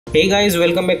Hey guys,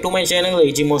 welcome back to my channel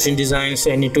AG Motion Designs,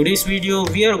 and in today's video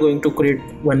we are going to create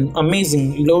one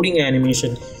amazing loading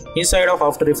animation inside of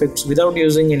After Effects without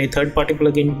using any third-party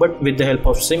plugin but with the help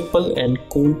of simple and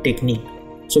cool technique.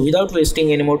 So without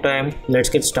wasting any more time, let's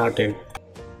get started.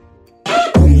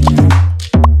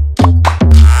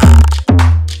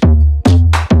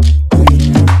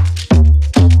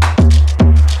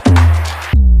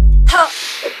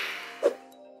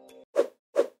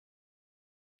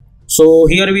 So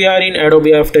here we are in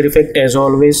Adobe After Effects as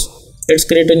always. Let's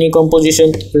create a new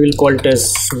composition. We will call it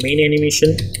as main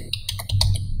animation.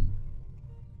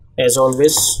 As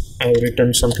always, I have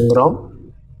written something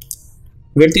wrong.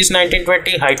 Width is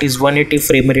 1920, height is 180,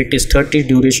 frame rate is 30,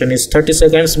 duration is 30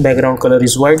 seconds, background color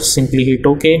is white. Simply hit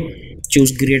OK.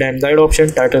 Choose grid and guide option,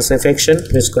 title safe action,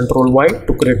 press Ctrl Y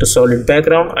to create a solid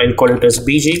background. I'll call it as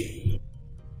BG.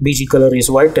 BG color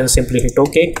is white and simply hit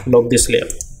OK. Lock this layer.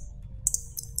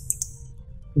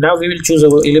 Now we will choose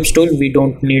our ellipse tool. We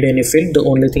don't need any fill. The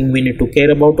only thing we need to care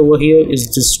about over here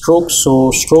is the stroke.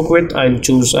 So stroke width I'll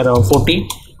choose around 40,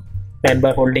 and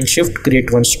by holding shift create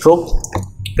one stroke.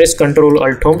 Press Ctrl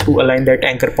Alt Home to align that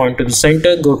anchor point to the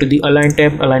center. Go to the align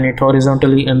tab, align it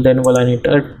horizontally and then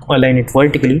align it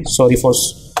vertically. Sorry for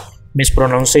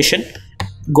mispronunciation.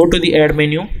 Go to the add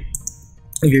menu.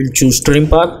 We'll choose trim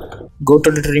path. Go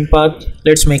to the trim path.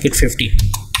 Let's make it 50.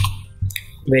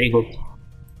 Very good.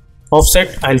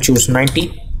 Offset I'll choose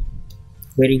 90.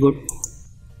 Very good.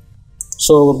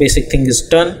 So basic thing is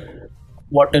done.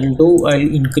 What I'll do,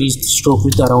 I'll increase the stroke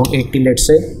with around 80, let's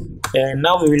say. And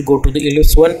now we will go to the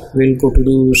ellipse one. We'll go to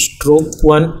the stroke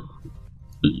one,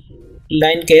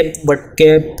 line cap, but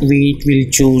cap we will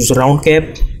choose round cap.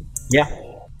 Yeah,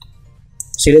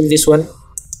 select this one,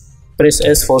 press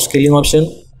S for scaling option.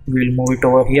 We'll move it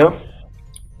over here,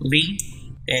 V,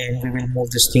 and we will move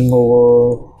this thing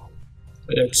over,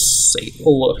 let's say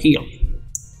over here.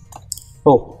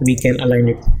 Oh, we can align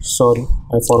it, sorry,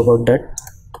 I forgot that.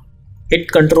 Hit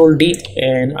Ctrl D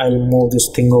and I'll move this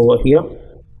thing over here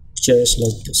just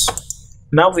like this.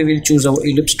 Now we will choose our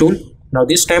ellipse tool. Now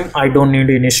this time I don't need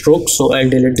any stroke, so I'll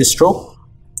delete this stroke.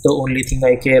 The only thing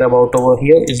I care about over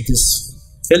here is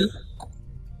this fill.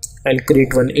 I'll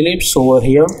create one ellipse over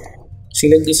here.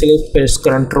 Select this ellipse, press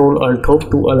Ctrl Alt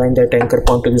Home to align that anchor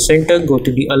point to the center. Go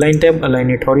to the align tab, align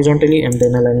it horizontally and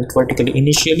then align it vertically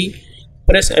initially.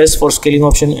 Press S for scaling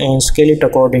option and scale it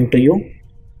according to you,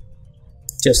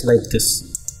 just like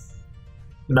this.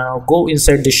 Now go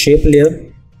inside the shape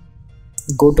layer,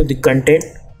 go to the content.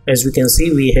 As we can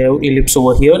see, we have ellipse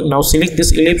over here. Now select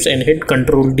this ellipse and hit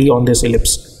Ctrl D on this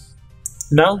ellipse.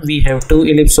 Now we have two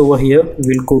ellipse over here.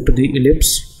 We'll go to the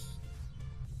ellipse.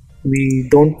 We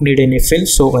don't need any fill,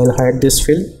 so I'll hide this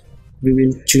fill. We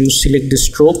will choose select the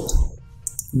stroke.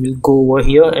 We'll go over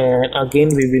here and again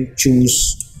we will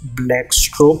choose black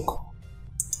stroke.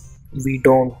 We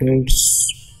don't need,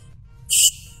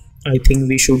 I think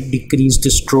we should decrease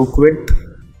the stroke width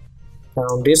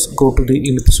around this. Go to the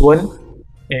ellipse one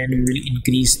and we will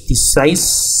increase the size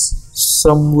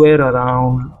somewhere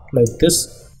around like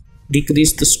this.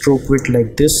 Decrease the stroke width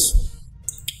like this.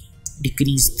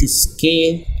 Decrease the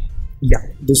scale. Yeah,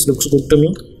 this looks good to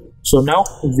me. So now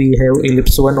we have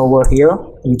ellipse one over here,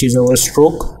 which is our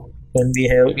stroke, and we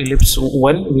have ellipse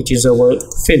one, which is our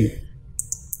fill.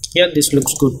 Yeah, this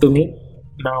looks good to me.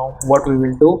 Now what we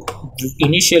will do,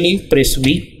 initially press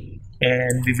V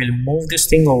and we will move this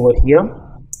thing over here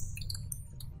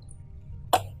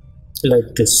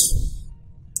like this.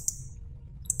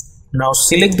 Now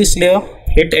select this layer,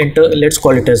 hit enter, let's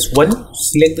call it as 1.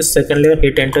 Select the second layer,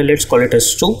 hit enter, let's call it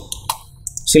as 2.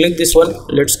 Select this one,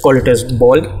 let's call it as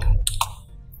ball.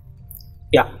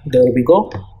 Yeah, there we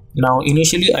go. Now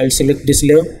initially I'll select this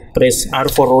layer, press R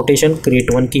for rotation,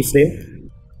 create one keyframe,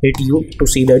 hit U to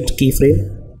see that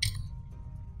keyframe.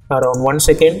 Around 1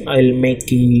 second I'll make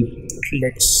it,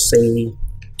 let's say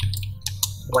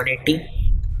 180.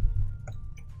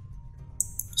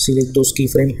 Select those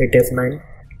keyframe, hit F9.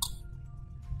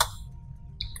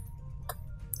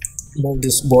 Move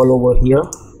this ball over here,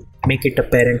 make it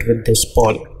apparent with this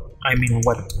ball, I mean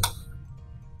 1.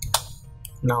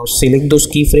 Now select those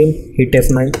keyframe, hit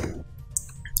F9.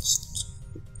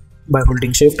 By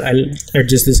holding shift I'll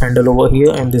adjust this handle over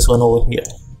here and this one over here.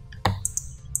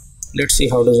 Let's see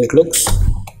how does it looks.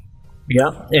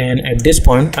 Yeah, and at this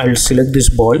point I'll select this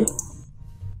ball,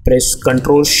 press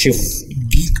Ctrl Shift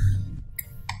D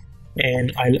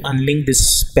and I'll unlink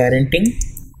this parenting.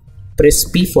 Press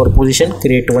P for position,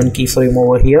 create one keyframe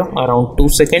over here around 2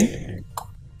 seconds.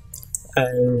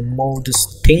 I'll move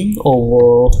this thing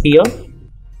over here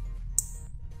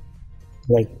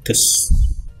like this.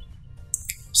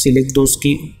 Select those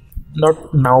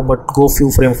not now but go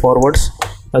few frame forwards.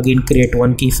 Again create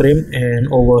one keyframe, and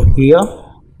over here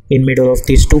in middle of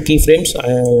these two keyframes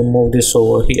I'll move this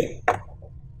over here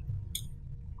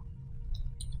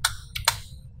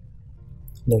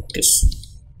like this.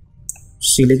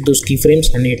 Select those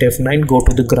keyframes and hit F9. Go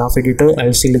to the graph editor.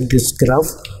 I'll select this graph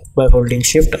by holding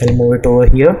shift. I'll move it over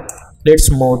here.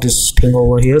 Let's move this thing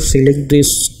over here. Select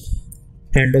this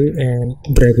handle and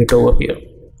drag it over here.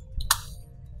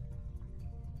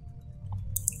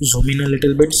 Zoom in a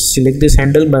little bit. Select this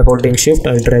handle by holding shift.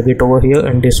 I'll drag it over here,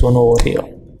 and this one over here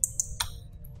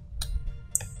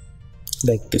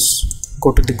like this.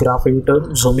 Go to the graph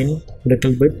editor, zoom in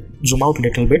little bit, zoom out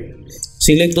little bit.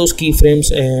 Select those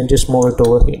keyframes and just move it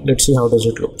over here. Let's see how does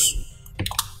it looks.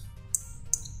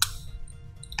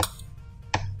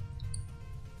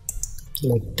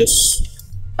 Like this.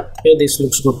 Yeah, this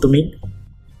looks good to me.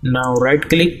 Now right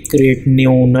click, create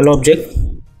new null object.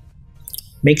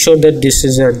 Make sure that this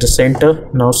is at the center.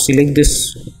 Now select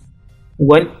this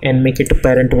one and make it a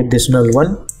parent with this null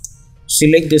one.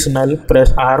 Select this null,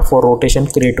 press R for rotation,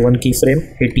 create one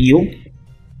keyframe, hit U,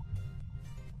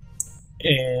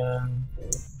 and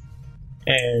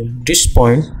at this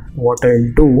point what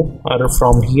I'll do are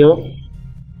from here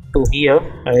to here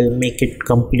I'll make it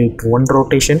complete one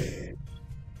rotation.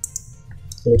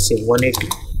 Let's say 180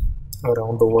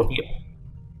 around over here.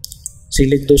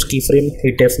 Select those keyframe,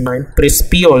 hit F9, press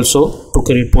P also to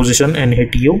create position and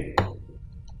hit U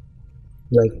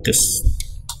like this.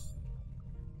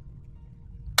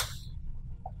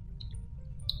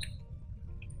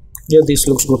 Yeah, this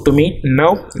looks good to me.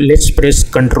 Now let's press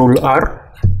Ctrl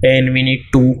R and we need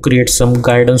to create some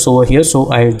guidance over here.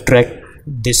 So I'll drag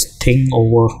this thing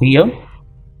over here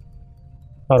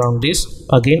around this.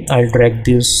 Again I'll drag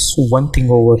this one thing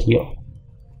over here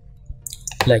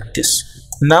like this.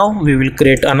 Now we will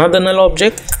create another null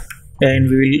object and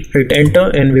we will hit enter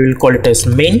and we will call it as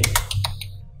main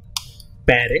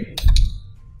parent.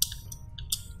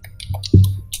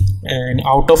 And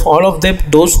out of all of them,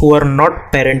 those who are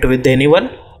not parent with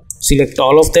anyone, select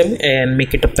all of them and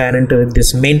make it a parent with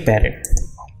this main parent.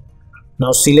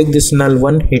 Now select this null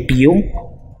one, hit U.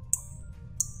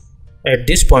 At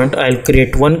this point I'll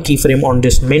create one keyframe on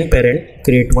this main parent,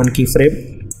 create one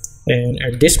keyframe, and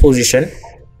at this position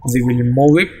we will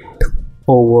move it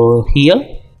over here,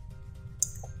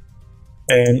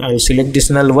 and I'll select this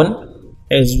null one.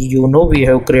 As you know, we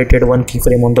have created one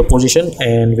keyframe on the position,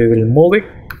 and we will move it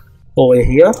over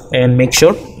here and make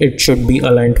sure it should be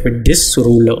aligned with this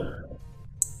ruler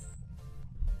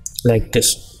like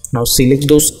this. Now select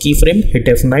those keyframe, hit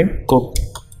F9, go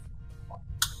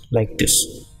like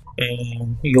this,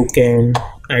 and you can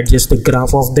adjust the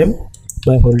graph of them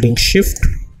by holding shift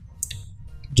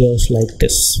just like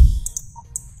this.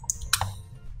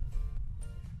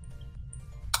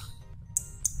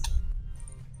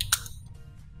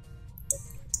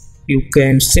 You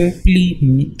can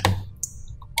simply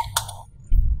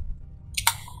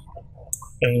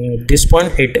at this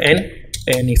point hit N,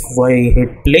 and if I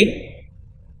hit play,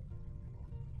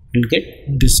 you'll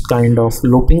get this kind of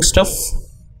looping stuff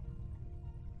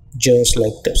just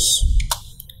like this.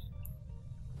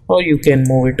 Or you can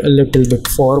move it a little bit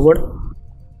forward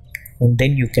and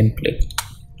then you can play.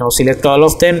 Now select all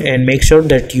of them and make sure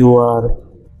that you are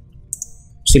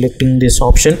selecting this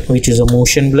option, which is a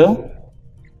motion blur,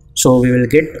 so we will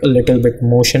get a little bit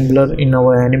motion blur in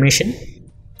our animation.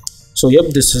 So yep,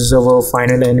 this is our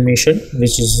final animation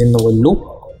which is in our loop.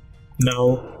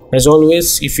 Now as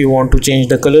always, if you want to change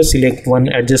the color, select one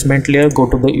adjustment layer, go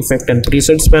to the effect and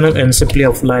presets panel and simply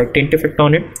apply tint effect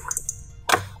on it,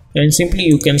 and simply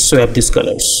you can swap these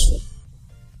colors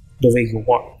the way you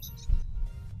want.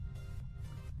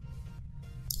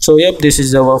 So yep, this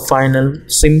is our final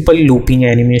simple looping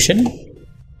animation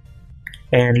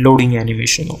and loading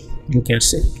animation, you can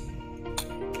say.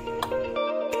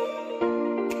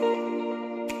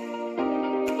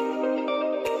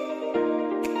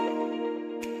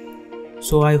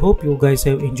 So I hope you guys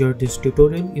have enjoyed this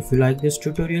tutorial. If you like this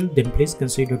tutorial, then please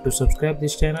consider to subscribe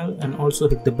this channel and also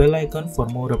hit the bell icon for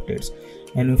more updates.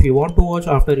 And if you want to watch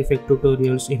After Effects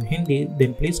tutorials in Hindi,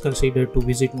 then please consider to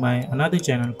visit my another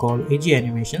channel called AG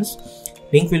Animations.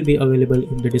 Link will be available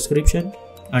in the description.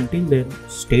 Until then,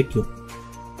 stay tuned.